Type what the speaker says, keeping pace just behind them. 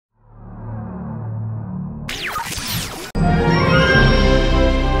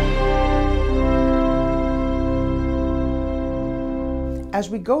as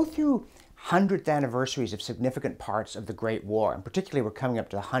we go through 100th anniversaries of significant parts of the Great War, and particularly we're coming up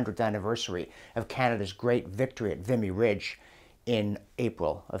to the 100th anniversary of Canada's great victory at Vimy Ridge in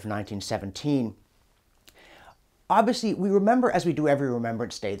April of 1917, obviously we remember, as we do every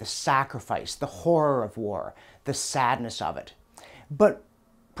Remembrance Day, the sacrifice, the horror of war, the sadness of it. But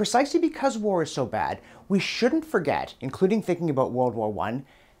precisely because war is so bad, we shouldn't forget, including thinking about World War I,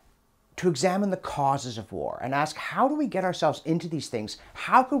 to examine the causes of war and ask, how do we get ourselves into these things?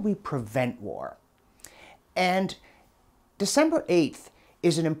 How could we prevent war? And December 8th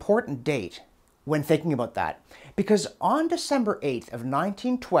is an important date when thinking about that, because on December 8th of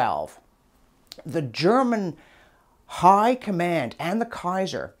 1912, the German High Command and the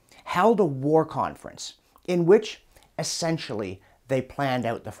Kaiser held a war conference in which essentially they planned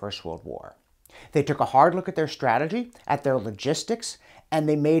out the First World War. They took a hard look at their strategy, at their logistics, and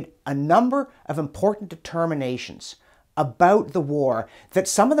they made a number of important determinations about the war that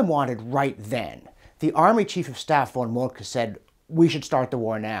some of them wanted right then. The Army Chief of Staff von Moltke said, we should start the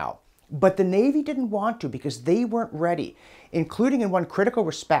war now. But the Navy didn't want to because they weren't ready, including in one critical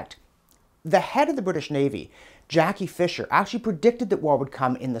respect. The head of the British Navy, Jackie Fisher, actually predicted that war would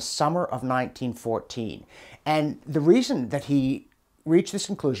come in the summer of 1914. And the reason that he reached this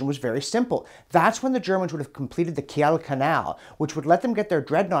conclusion was very simple. That's when the Germans would have completed the Kiel Canal, which would let them get their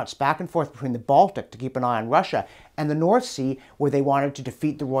dreadnoughts back and forth between the Baltic to keep an eye on Russia and the North Sea, where they wanted to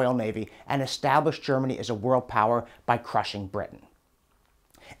defeat the Royal Navy and establish Germany as a world power by crushing Britain.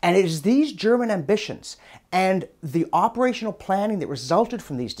 And it is these German ambitions and the operational planning that resulted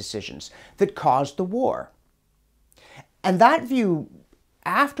from these decisions that caused the war. And that view,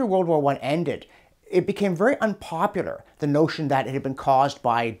 after World War I ended, it became very unpopular, the notion that it had been caused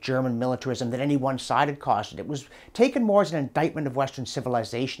by German militarism, that any one side had caused it. It was taken more as an indictment of Western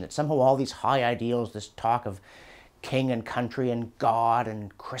civilization, that somehow all these high ideals, this talk of king and country and God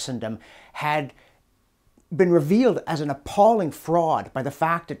and Christendom, had been revealed as an appalling fraud by the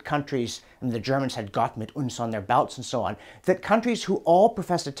fact that countries, and the Germans had Gott mit uns on their belts and so on, that countries who all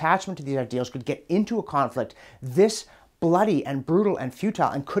professed attachment to these ideals could get into a conflict this bloody and brutal and futile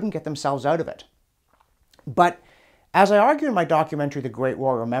and couldn't get themselves out of it. But as I argue in my documentary, The Great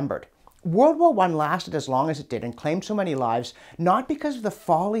War Remembered, World War I lasted as long as it did and claimed so many lives, not because of the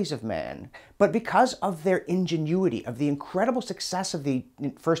follies of man, but because of their ingenuity, of the incredible success of the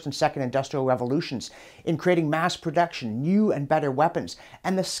First and Second Industrial Revolutions in creating mass production, new and better weapons,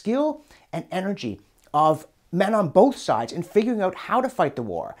 and the skill and energy of men on both sides in figuring out how to fight the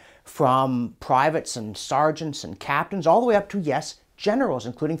war, from privates and sergeants and captains all the way up to, yes, generals,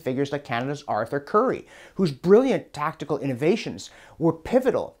 including figures like Canada's Arthur Currie, whose brilliant tactical innovations were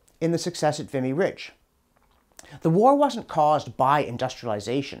pivotal in the success at Vimy Ridge. The war wasn't caused by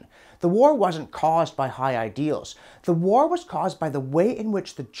industrialization. The war wasn't caused by high ideals. The war was caused by the way in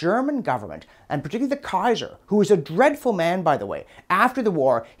which the German government, and particularly the Kaiser, who was a dreadful man, by the way, after the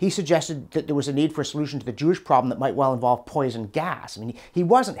war, he suggested that there was a need for a solution to the Jewish problem that might well involve poison gas. I mean, he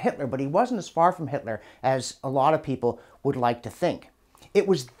wasn't Hitler, but he wasn't as far from Hitler as a lot of people would like to think. It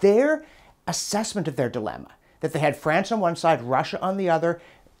was their assessment of their dilemma, that they had France on one side, Russia on the other,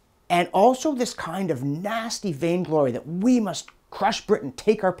 and also this kind of nasty vainglory that we must crush Britain,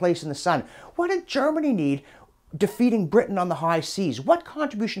 take our place in the sun. What did Germany need defeating Britain on the high seas? What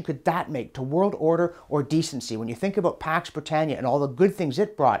contribution could that make to world order or decency when you think about Pax Britannia and all the good things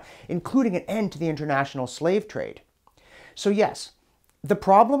it brought, including an end to the international slave trade? So yes, the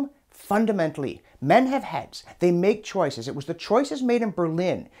problem, fundamentally, men have heads. They make choices. It was the choices made in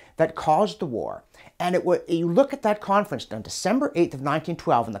Berlin that caused the war. And you look at that conference on December 8th of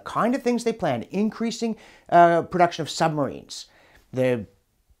 1912 and the kind of things they planned, increasing production of submarines, the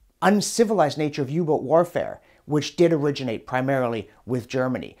uncivilized nature of U-boat warfare, which did originate primarily with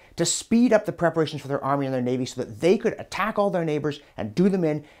Germany, to speed up the preparations for their army and their navy so that they could attack all their neighbors and do them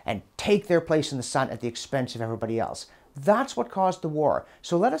in and take their place in the sun at the expense of everybody else. That's what caused the war.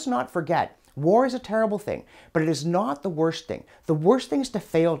 So let us not forget, war is a terrible thing, but it is not the worst thing. The worst thing is to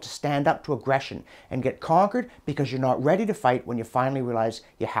fail to stand up to aggression and get conquered because you're not ready to fight when you finally realize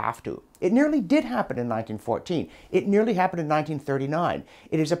you have to. It nearly did happen in 1914. It nearly happened in 1939.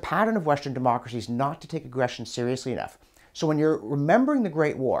 It is a pattern of Western democracies not to take aggression seriously enough. So when you're remembering the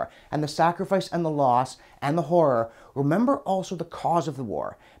Great War and the sacrifice and the loss and the horror, remember also the cause of the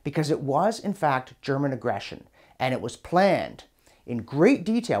war, because it was, in fact, German aggression. And it was planned in great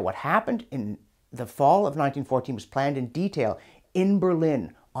detail. What happened in the fall of 1914 was planned in detail in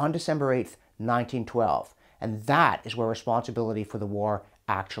Berlin on December 8th, 1912. And that is where responsibility for the war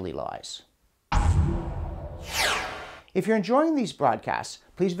actually lies. If you're enjoying these broadcasts,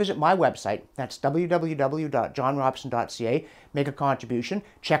 please visit my website. That's www.johnrobson.ca. Make a contribution.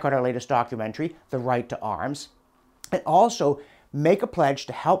 Check out our latest documentary, The Right to Arms. And also make a pledge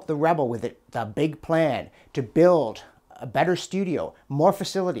to help the Rebel with the big plan to build a better studio, more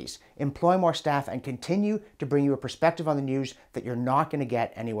facilities, employ more staff, and continue to bring you a perspective on the news that you're not going to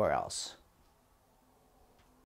get anywhere else.